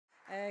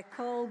I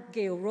call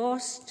Gail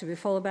Ross to be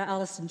followed by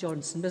Alison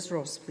Johnson. Ms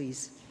Ross,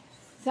 please.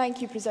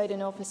 Thank you,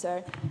 Presiding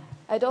Officer.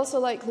 I'd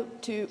also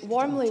like to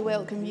warmly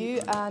welcome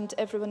you and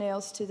everyone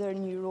else to their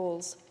new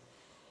roles.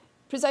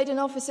 Presiding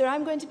Officer,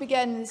 I'm going to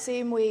begin in the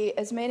same way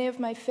as many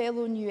of my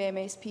fellow new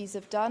MSPs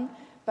have done,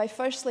 by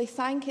firstly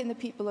thanking the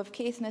people of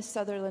Caithness,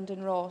 Sutherland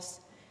and Ross.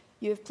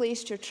 You have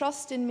placed your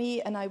trust in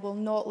me and I will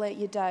not let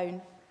you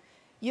down.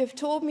 You have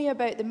told me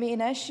about the main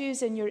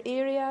issues in your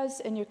areas,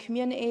 in your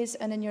communities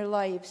and in your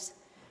lives.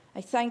 I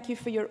thank you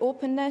for your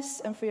openness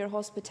and for your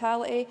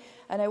hospitality,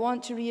 and I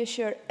want to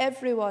reassure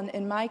everyone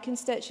in my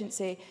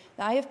constituency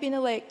that I have been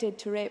elected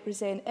to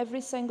represent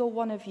every single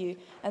one of you,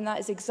 and that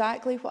is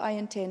exactly what I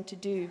intend to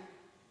do.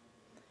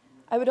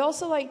 I would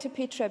also like to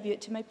pay tribute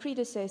to my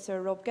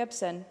predecessor, Rob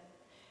Gibson.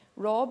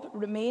 Rob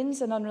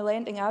remains an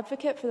unrelenting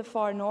advocate for the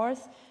Far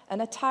North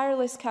and a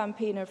tireless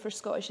campaigner for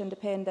Scottish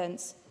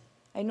independence.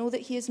 I know that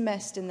he is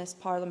missed in this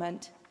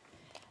Parliament.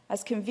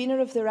 As convener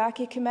of the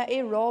Iraqi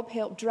Committee, Rob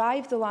helped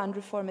drive the land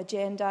reform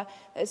agenda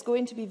that is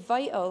going to be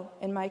vital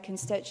in my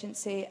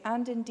constituency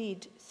and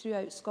indeed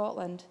throughout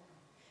Scotland.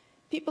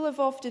 People have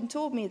often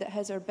told me that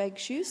his are big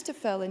shoes to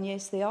fill, and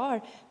yes, they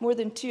are, more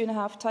than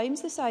 2.5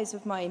 times the size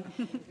of mine.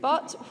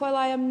 But while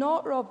I am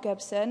not Rob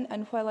Gibson,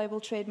 and while I will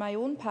tread my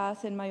own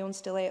path in my own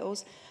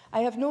stilettos,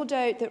 I have no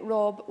doubt that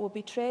Rob will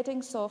be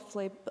treading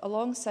softly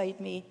alongside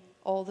me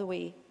all the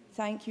way.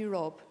 Thank you,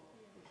 Rob.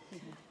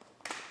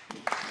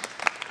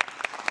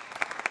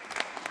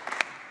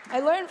 I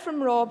learned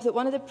from Rob that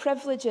one of the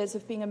privileges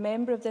of being a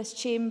member of this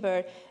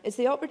chamber is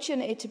the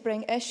opportunity to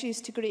bring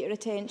issues to greater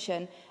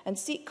attention and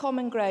seek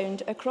common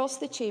ground across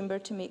the chamber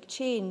to make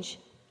change.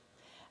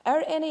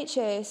 Our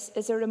NHS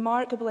is a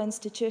remarkable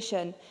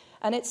institution,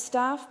 and its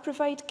staff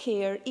provide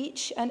care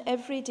each and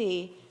every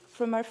day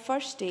from our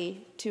first day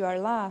to our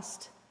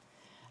last.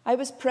 I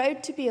was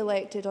proud to be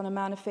elected on a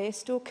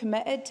manifesto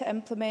committed to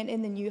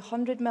implementing the new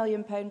 £100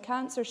 million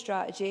cancer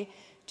strategy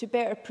to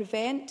better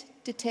prevent,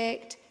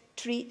 detect,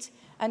 treat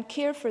and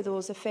care for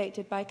those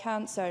affected by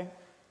cancer.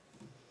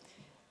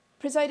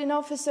 Presiding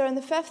Officer, on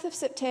the 5th of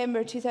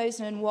September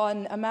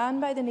 2001, a man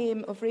by the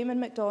name of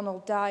Raymond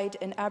MacDonald died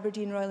in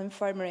Aberdeen Royal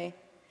Infirmary.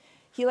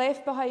 He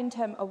left behind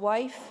him a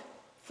wife,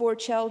 4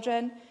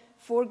 children,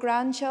 4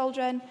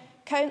 grandchildren,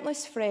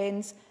 countless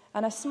friends,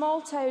 and a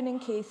small town in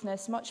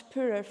Caithness much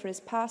poorer for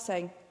his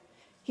passing.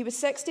 He was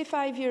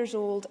 65 years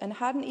old and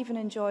hadn't even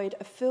enjoyed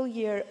a full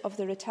year of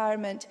the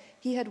retirement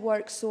he had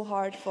worked so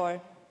hard for.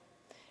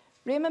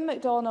 Raymond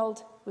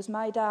MacDonald was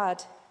my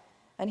dad,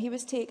 and he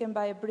was taken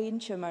by a brain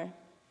tumour.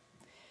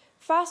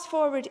 Fast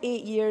forward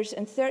 8 years,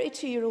 and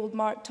 32-year-old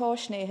Mark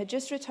Toshney had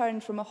just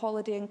returned from a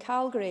holiday in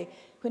Calgary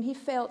when he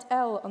felt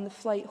ill on the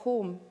flight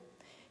home.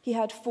 He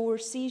had 4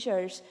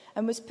 seizures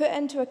and was put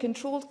into a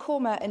controlled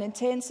coma in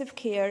intensive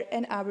care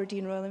in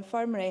Aberdeen Royal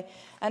Infirmary,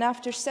 and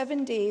after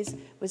 7 days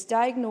was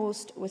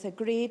diagnosed with a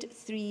grade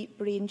 3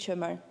 brain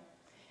tumour.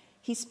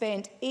 He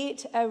spent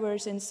 8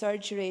 hours in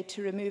surgery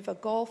to remove a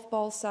golf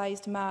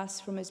ball-sized mass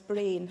from his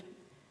brain.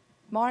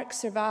 Mark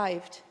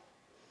survived.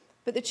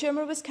 But the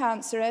tumour was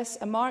cancerous,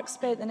 and Mark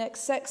spent the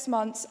next 6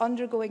 months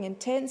undergoing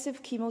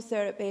intensive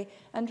chemotherapy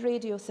and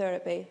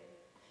radiotherapy.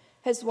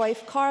 His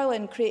wife,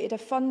 Carolyn, created a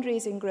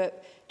fundraising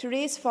group to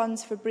raise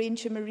funds for brain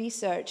tumour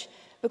research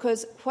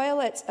because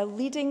while it's a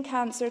leading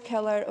cancer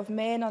killer of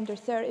men under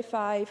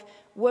 35,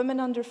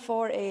 women under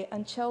 40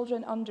 and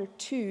children under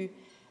 2,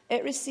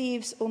 it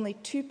receives only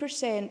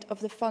 2% of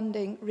the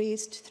funding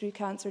raised through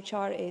cancer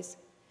charities.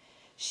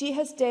 She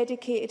has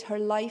dedicated her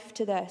life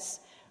to this,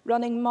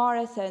 running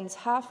marathons,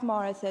 half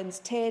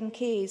marathons,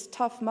 10Ks,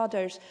 Tough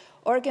Mudders,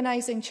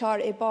 organising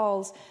charity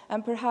balls,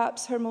 and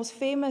perhaps her most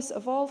famous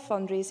of all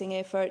fundraising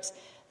efforts,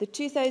 the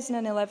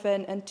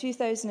 2011 and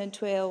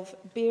 2012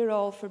 Bear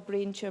All for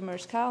Brain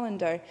Tumours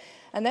calendar.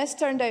 And this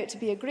turned out to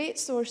be a great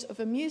source of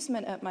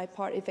amusement at my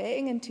party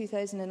vetting in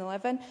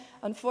 2011.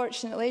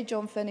 Unfortunately,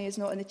 John Finney is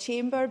not in the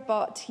chamber,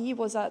 but he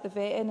was at the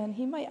vetting, and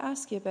he might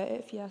ask you about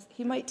it if you ask,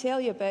 he might tell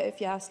you about it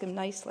if you ask him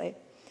nicely.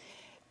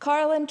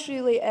 Carolyn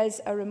truly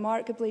is a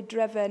remarkably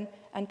driven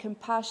and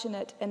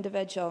compassionate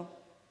individual.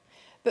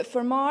 But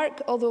for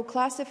Mark, although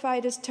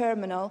classified as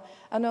terminal,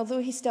 and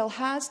although he still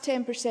has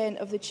 10%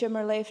 of the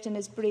tumour left in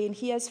his brain,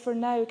 he is for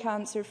now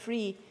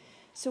cancer-free.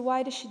 So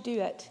why does she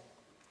do it?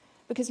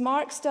 Because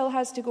Mark still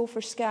has to go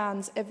for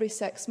scans every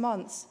 6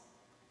 months.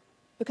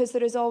 Because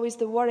there is always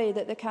the worry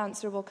that the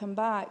cancer will come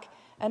back,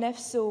 and if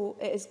so,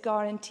 it is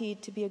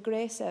guaranteed to be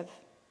aggressive.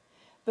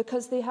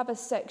 Because they have a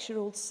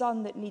 6-year-old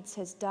son that needs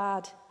his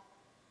dad.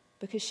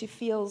 Because she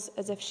feels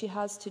as if she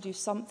has to do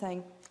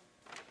something.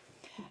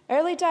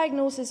 Early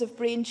diagnosis of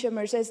brain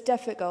tumours is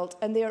difficult,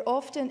 and they are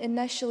often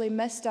initially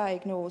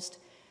misdiagnosed.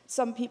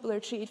 Some people are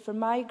treated for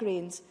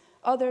migraines,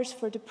 others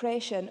for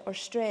depression or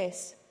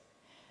stress.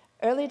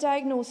 Early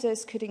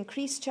diagnosis could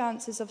increase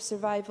chances of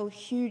survival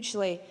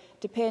hugely,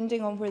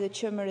 depending on where the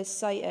tumour is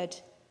sited.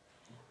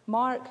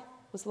 Mark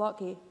was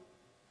lucky.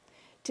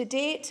 To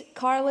date,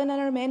 Carlin and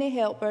her many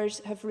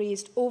helpers have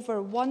raised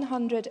over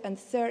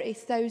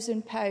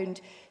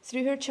 £130,000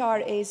 through her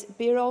charities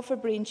Bear All for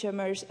Brain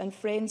Tumours and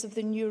Friends of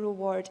the Neuro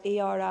Ward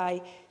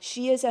ARI.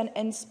 She is an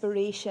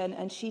inspiration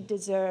and she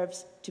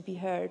deserves to be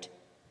heard.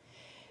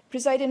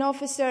 Presiding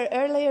Officer,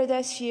 earlier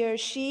this year,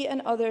 she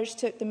and others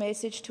took the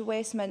message to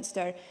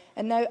Westminster,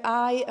 and now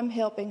I am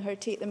helping her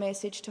take the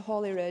message to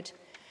Holyrood.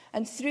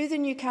 And through the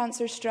new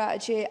cancer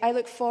strategy, I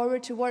look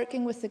forward to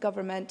working with the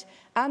Government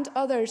and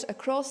others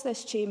across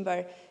this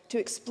chamber to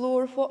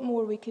explore what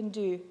more we can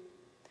do.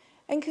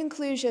 In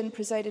conclusion,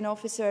 Presiding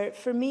Officer,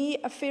 for me,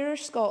 a fairer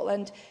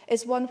Scotland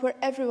is one where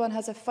everyone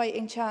has a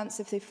fighting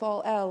chance if they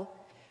fall ill,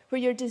 where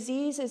your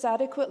disease is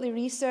adequately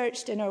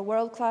researched in our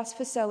world-class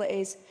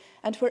facilities,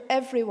 and where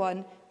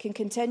everyone can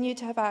continue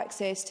to have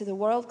access to the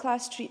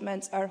world-class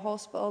treatments our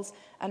hospitals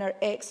and our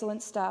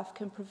excellent staff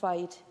can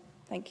provide.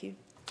 Thank you.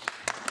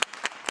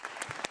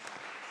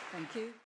 Thank you.